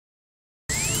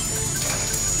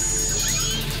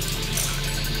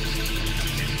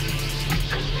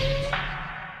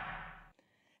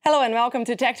Hello and welcome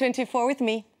to Tech24 with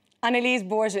me, Anelise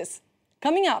Borges.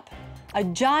 Coming up, a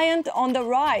giant on the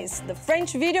rise. The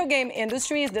French video game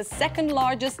industry is the second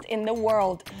largest in the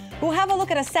world. We'll have a look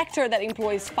at a sector that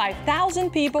employs 5,000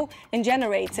 people and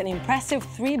generates an impressive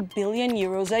 3 billion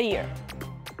euros a year.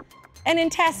 And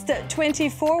in Test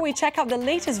 24, we check out the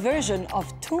latest version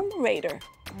of Tomb Raider.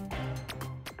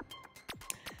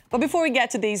 But before we get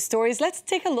to these stories, let's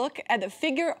take a look at the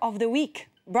figure of the week,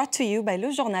 brought to you by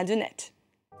Le Journal du Net.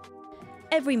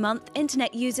 Every month,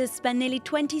 internet users spend nearly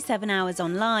 27 hours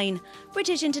online.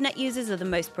 British internet users are the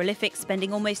most prolific,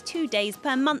 spending almost 2 days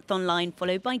per month online,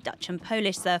 followed by Dutch and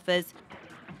Polish surfers.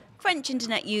 French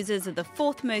internet users are the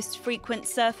fourth most frequent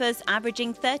surfers,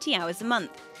 averaging 30 hours a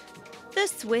month. The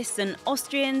Swiss and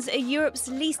Austrians are Europe's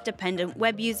least dependent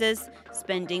web users,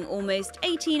 spending almost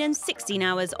 18 and 16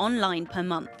 hours online per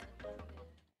month.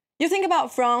 You think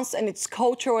about France and its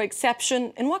cultural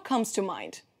exception, and what comes to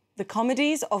mind? The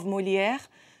comedies of Molière,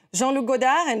 Jean-Luc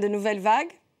Godard and the Nouvelle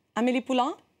Vague, Amélie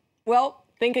Poulain? Well,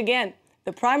 think again.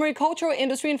 The primary cultural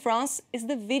industry in France is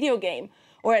the video game,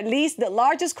 or at least the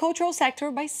largest cultural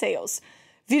sector by sales.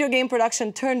 Video game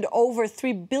production turned over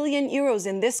 3 billion euros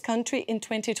in this country in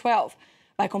 2012.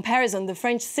 By comparison, the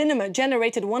French cinema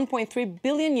generated 1.3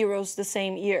 billion euros the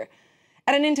same year.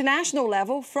 At an international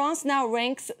level, France now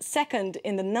ranks second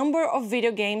in the number of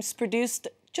video games produced,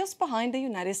 just behind the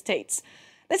United States.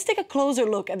 Let's take a closer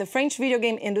look at the French video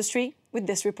game industry with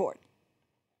this report.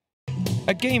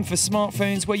 A game for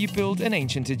smartphones where you build an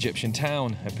ancient Egyptian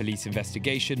town, a police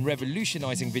investigation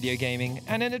revolutionizing video gaming,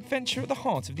 and an adventure at the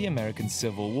heart of the American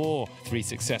Civil War. 3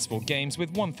 successful games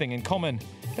with one thing in common: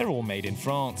 they're all made in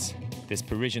France. This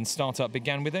Parisian startup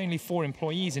began with only 4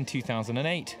 employees in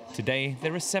 2008. Today,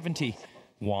 there are 70.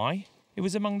 Why? It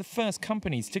was among the first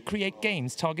companies to create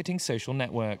games targeting social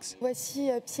networks.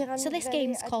 So this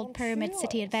game's called Pyramid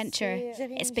City Adventure.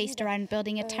 It's based around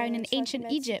building a town in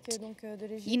ancient Egypt.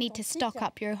 You need to stock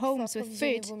up your homes with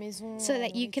food so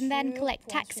that you can then collect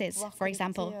taxes, for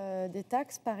example.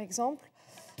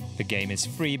 The game is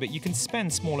free, but you can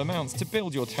spend small amounts to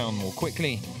build your town more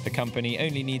quickly. The company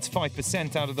only needs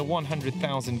 5% out of the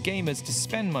 100,000 gamers to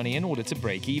spend money in order to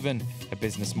break even. A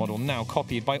business model now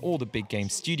copied by all the big game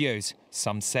studios.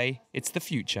 Some say it's the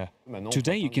future.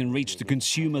 Today you can reach the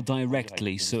consumer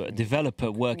directly, so a developer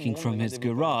working from his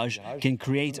garage can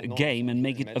create a game and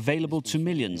make it available to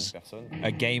millions.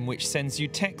 A game which sends you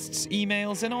texts,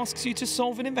 emails, and asks you to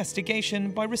solve an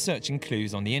investigation by researching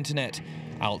clues on the internet.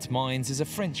 Alt Minds is a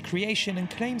French creation and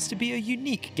claims to be a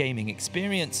unique gaming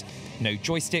experience. No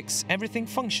joysticks, everything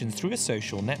functions through a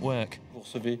social network.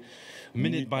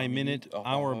 Minute by minute,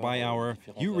 hour by hour,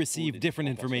 you receive different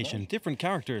information, different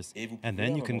characters, and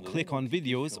then you can click on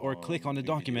videos or click on a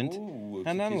document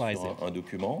and analyze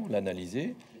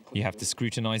it. You have to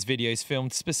scrutinize videos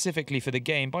filmed specifically for the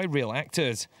game by real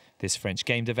actors. This French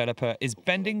game developer is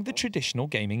bending the traditional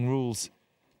gaming rules.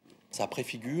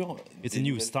 It's a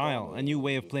new style, a new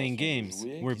way of playing games,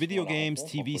 where video games,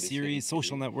 TV series,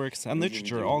 social networks, and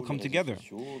literature all come together.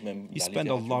 You spend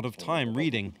a lot of time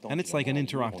reading, and it's like an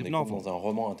interactive novel.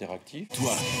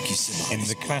 In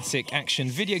the classic action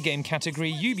video game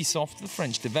category, Ubisoft, the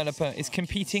French developer, is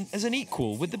competing as an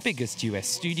equal with the biggest US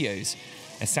studios.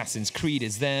 Assassin's Creed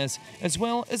is theirs, as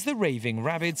well as the Raving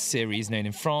Rabbids series known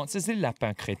in France as Les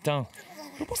Lapins Crétins.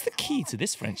 But what's the key to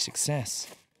this French success?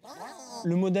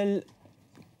 The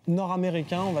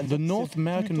North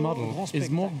American model is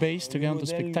more based around the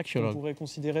spectacular,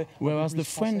 whereas the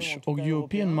French or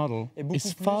European model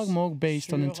is far more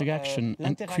based on interaction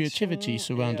and creativity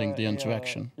surrounding the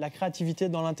interaction.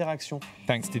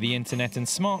 Thanks to the internet and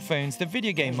smartphones, the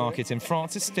video game market in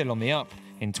France is still on the up.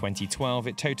 In 2012,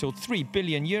 it totaled 3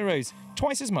 billion euros,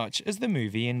 twice as much as the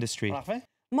movie industry.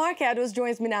 Marc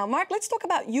joins me now. Marc, let's talk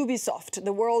about Ubisoft.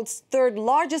 The world's third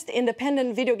largest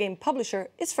independent video game publisher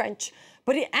is French,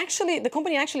 but the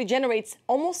company actually generates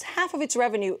almost half of its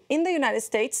revenue in the United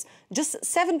States. Just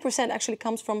 7% actually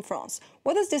comes from France.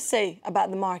 What does this say about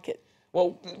the market?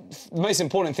 Well, the most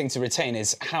important thing to retain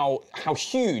is how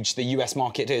huge the US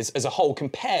market is as a whole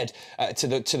compared to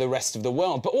the rest of the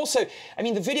world. But also, I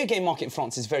mean, the video game market in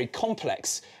France is very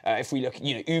complex. If we look,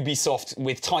 Ubisoft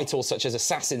with titles such as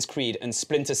Assassin's Creed and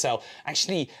Splinter Cell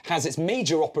actually has its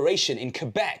major operation in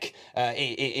Quebec,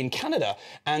 in Canada,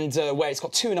 and where it's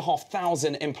got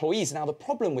 2,500 employees. Now, the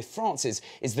problem with France is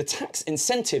the tax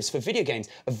incentives for video games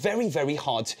are very, very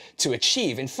hard to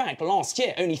achieve. In fact, last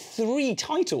year, only 3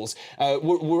 titles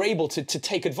were able to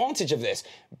take advantage of this.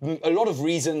 A lot of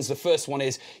reasons. The first one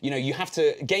is, you have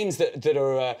to, games that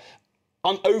are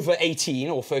over 18,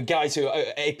 or for guys who are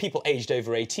people aged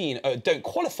over 18, don't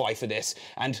qualify for this.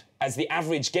 And as the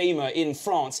average gamer in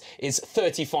France is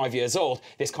 35 years old,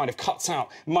 this kind of cuts out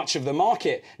much of the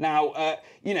market. Now,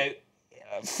 you know,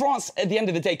 France, at the end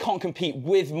of the day, can't compete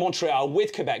with Montreal,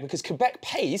 with Quebec, because Quebec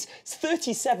pays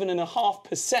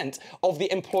 37.5% of the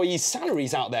employees'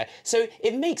 salaries out there. So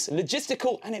it makes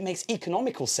logistical and it makes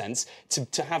economical sense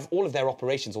to have all of their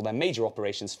operations, or their major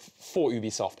operations, for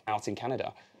Ubisoft out in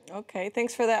Canada. Okay,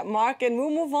 thanks for that, Mark. And we'll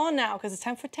move on now, because it's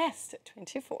time for Test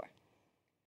 24.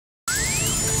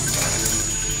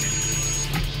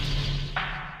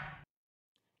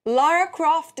 Lara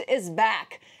Croft is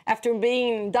back. After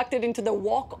being inducted into the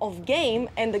Walk of Game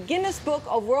and the Guinness Book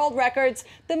of World Records,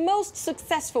 the most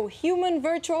successful human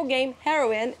virtual game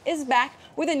heroine is back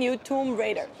with a new Tomb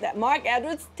Raider that Mark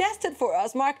Edwards tested for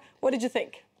us. Mark, what did you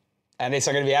think? And this,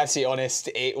 I'm going to be absolutely honest,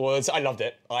 I loved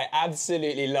it. I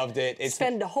absolutely loved it.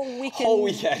 Spend the whole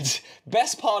weekend.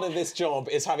 Best part of this job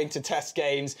is having to test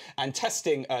games, and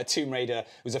testing Tomb Raider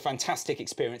was a fantastic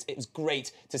experience. It was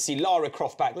great to see Lara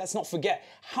Croft back. Let's not forget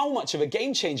how much of a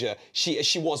game changer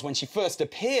she was when she first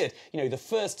appeared. You know, the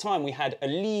first time we had a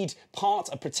lead part,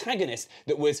 a protagonist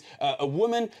that was a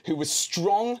woman who was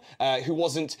strong, who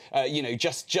wasn't, you know,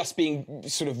 just being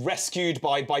sort of rescued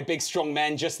by big strong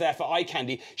men just there for eye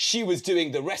candy. She was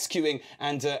doing the rescuing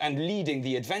and leading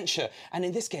the adventure. And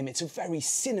in this game, it's a very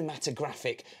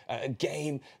cinematographic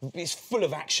game. It's full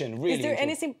of action, really. Is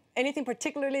there anything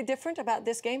particularly different about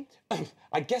this game?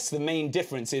 I guess the main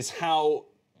difference is how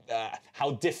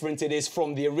different it is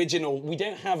from the original. We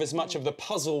don't have as much of the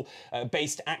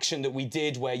puzzle-based action that we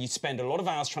did, where you spend a lot of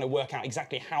hours trying to work out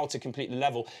exactly how to complete the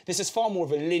level. This is far more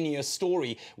of a linear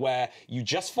story where you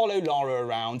just follow Lara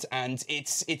around, and the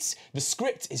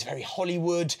script is very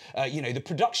Hollywood. You know, the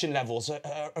production levels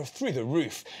are through the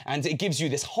roof, and it gives you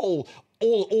this whole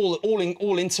all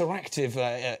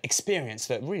interactive experience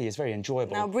that really is very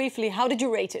enjoyable. Now, briefly, how did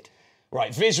you rate it?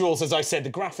 Right, visuals, as I said,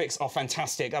 the graphics are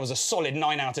fantastic. That was a solid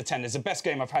 9 out of 10. It's the best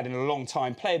game I've had in a long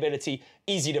time. Playability,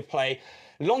 easy to play.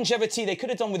 Longevity, they could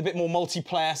have done with a bit more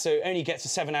multiplayer, so it only gets a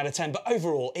 7 out of 10. But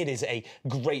overall, it is a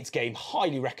great game,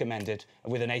 highly recommended,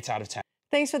 with an 8 out of 10.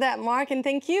 Thanks for that, Mark, and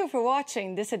thank you for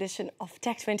watching this edition of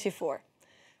Tech 24.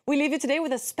 We leave you today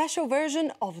with a special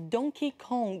version of Donkey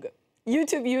Kong.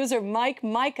 YouTube user Mike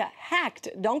Micah hacked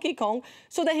Donkey Kong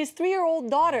so that his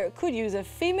 3-year-old daughter could use a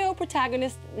female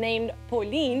protagonist named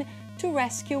Pauline to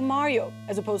rescue Mario,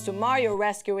 as opposed to Mario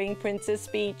rescuing Princess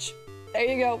Peach. There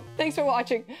you go. Thanks for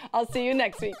watching. I'll see you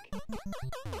next week.